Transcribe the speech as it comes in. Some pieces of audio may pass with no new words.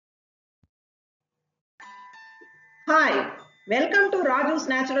Hi, welcome to RAJU'S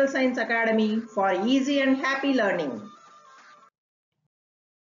Natural Science Academy for easy and happy learning.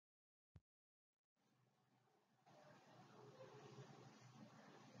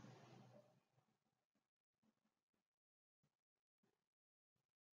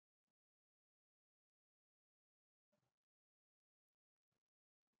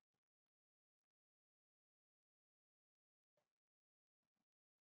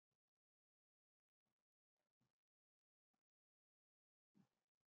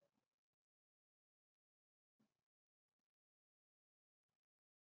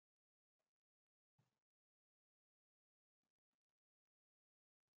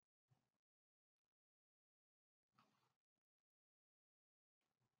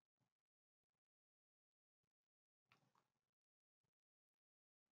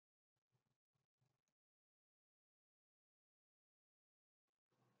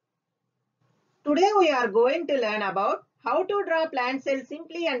 Today we are going to learn about how to draw plant cells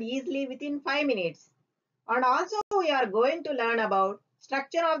simply and easily within 5 minutes. And also we are going to learn about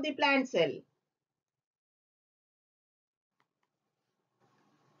structure of the plant cell.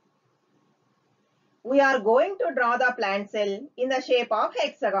 We are going to draw the plant cell in the shape of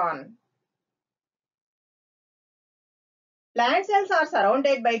hexagon. Plant cells are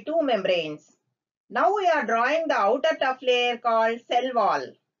surrounded by two membranes. Now we are drawing the outer tough layer called cell wall.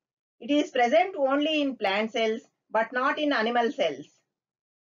 It is present only in plant cells but not in animal cells.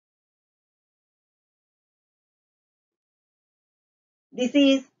 This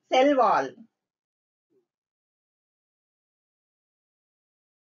is cell wall.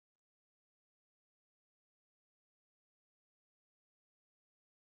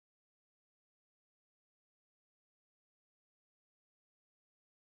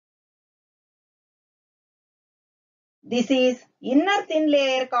 This is inner thin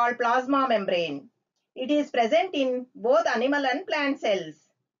layer called plasma membrane. It is present in both animal and plant cells.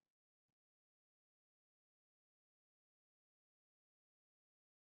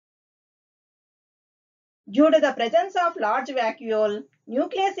 Due to the presence of large vacuole,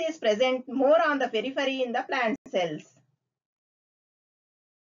 nucleus is present more on the periphery in the plant cells.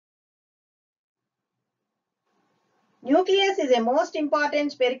 Nucleus is a most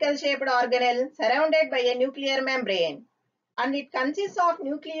important spherical shaped organelle surrounded by a nuclear membrane, and it consists of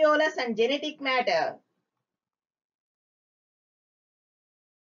nucleolus and genetic matter.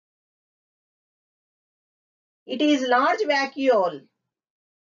 It is large vacuole.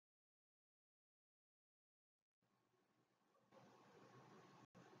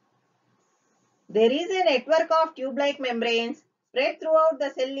 There is a network of tube-like membranes spread throughout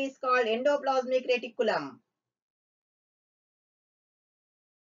the cell is called endoplasmic reticulum.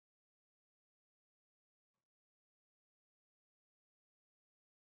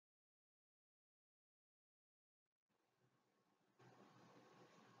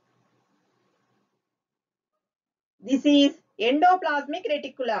 This is endoplasmic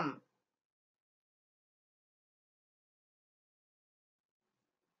reticulum.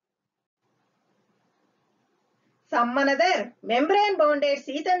 Some another membrane-bounded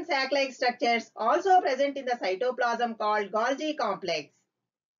sheath and sac-like structures also present in the cytoplasm called Golgi complex.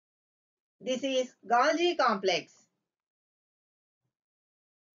 This is Golgi complex.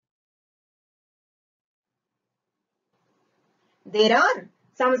 There are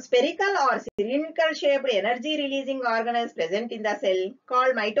some spherical or cylindrical shaped energy releasing organelles present in the cell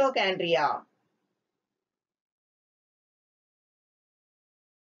called mitochondria.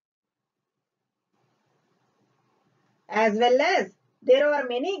 As well as there are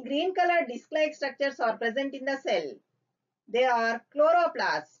many green colored disc-like structures are present in the cell. They are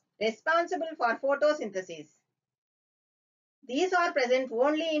chloroplasts, responsible for photosynthesis. These are present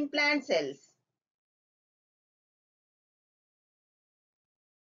only in plant cells.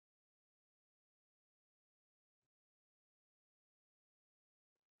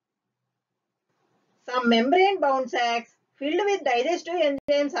 Some membrane-bound sacs filled with digestive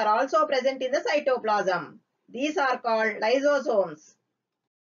enzymes are also present in the cytoplasm. These are called lysosomes.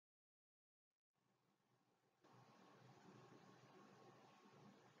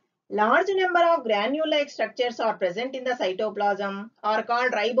 Large number of granule-like structures are present in the cytoplasm are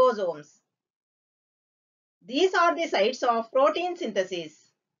called ribosomes. These are the sites of protein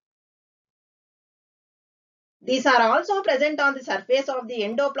synthesis. These are also present on the surface of the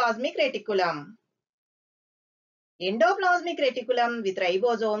endoplasmic reticulum. Endoplasmic reticulum with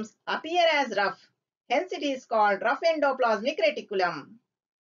ribosomes appear as rough, hence it is called rough endoplasmic reticulum.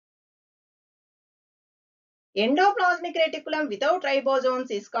 Endoplasmic reticulum without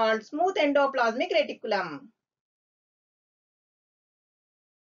ribosomes is called smooth endoplasmic reticulum.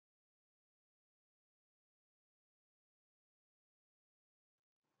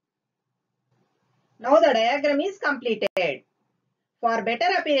 Now the diagram is completed. For better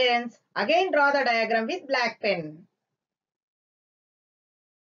appearance, again draw the diagram with black pen.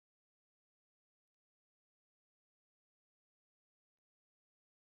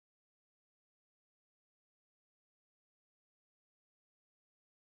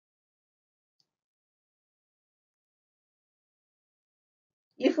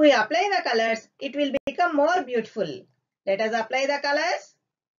 If we apply the colors, it will become more beautiful. Let us apply the colors.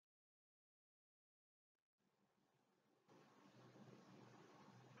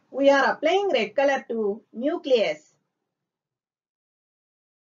 We are applying red color to nucleus,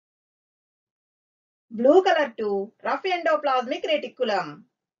 blue color to rough endoplasmic reticulum.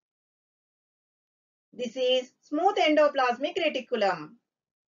 This is smooth endoplasmic reticulum.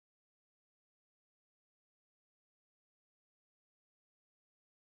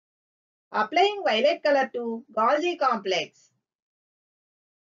 Applying violet color to Golgi complex.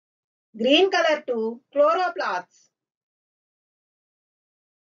 Green color to chloroplasts.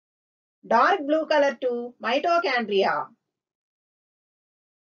 Dark blue color to mitochondria.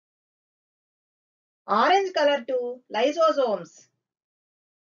 Orange color to lysosomes.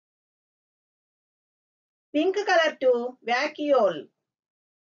 Pink color to vacuole.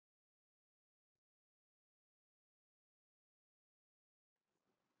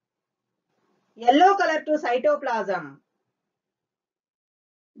 Yellow color to cytoplasm.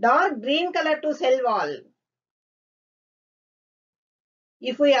 Dark green color to cell wall.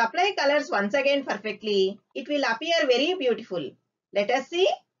 If we apply colors once again perfectly, it will appear very beautiful. Let us see.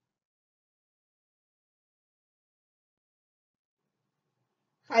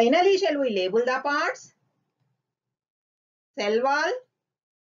 Finally, shall we label the parts? Cell wall,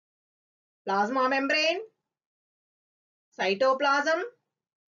 plasma membrane, cytoplasm,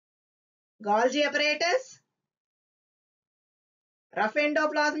 Golgi apparatus, rough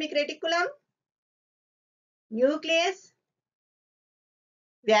endoplasmic reticulum, nucleus,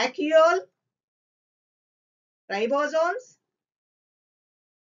 vacuole, ribosomes,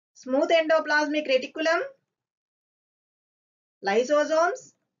 smooth endoplasmic reticulum,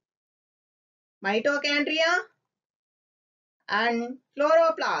 lysosomes, mitochondria, and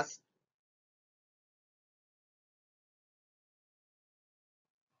chloroplast.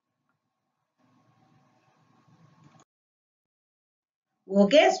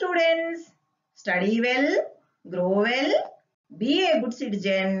 Okay, students, study well, grow well, be a good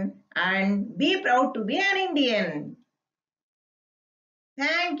citizen, and be proud to be an Indian.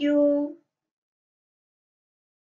 Thank you.